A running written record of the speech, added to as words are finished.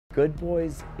Good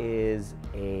Boys is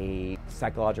a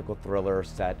psychological thriller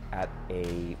set at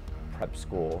a prep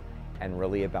school and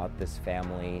really about this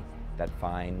family that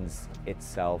finds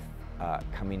itself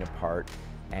coming apart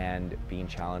and being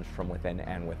challenged from within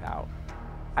and without.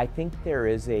 I think there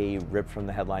is a rip from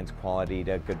the headlines quality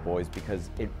to Good Boys because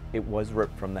it was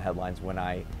ripped from the headlines when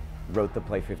I wrote the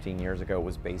play 15 years ago. It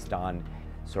was based on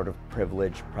sort of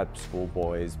privileged prep school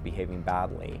boys behaving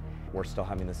badly. We're still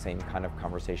having the same kind of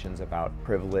conversations about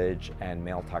privilege and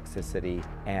male toxicity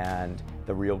and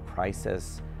the real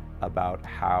crisis about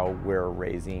how we're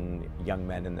raising young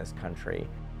men in this country.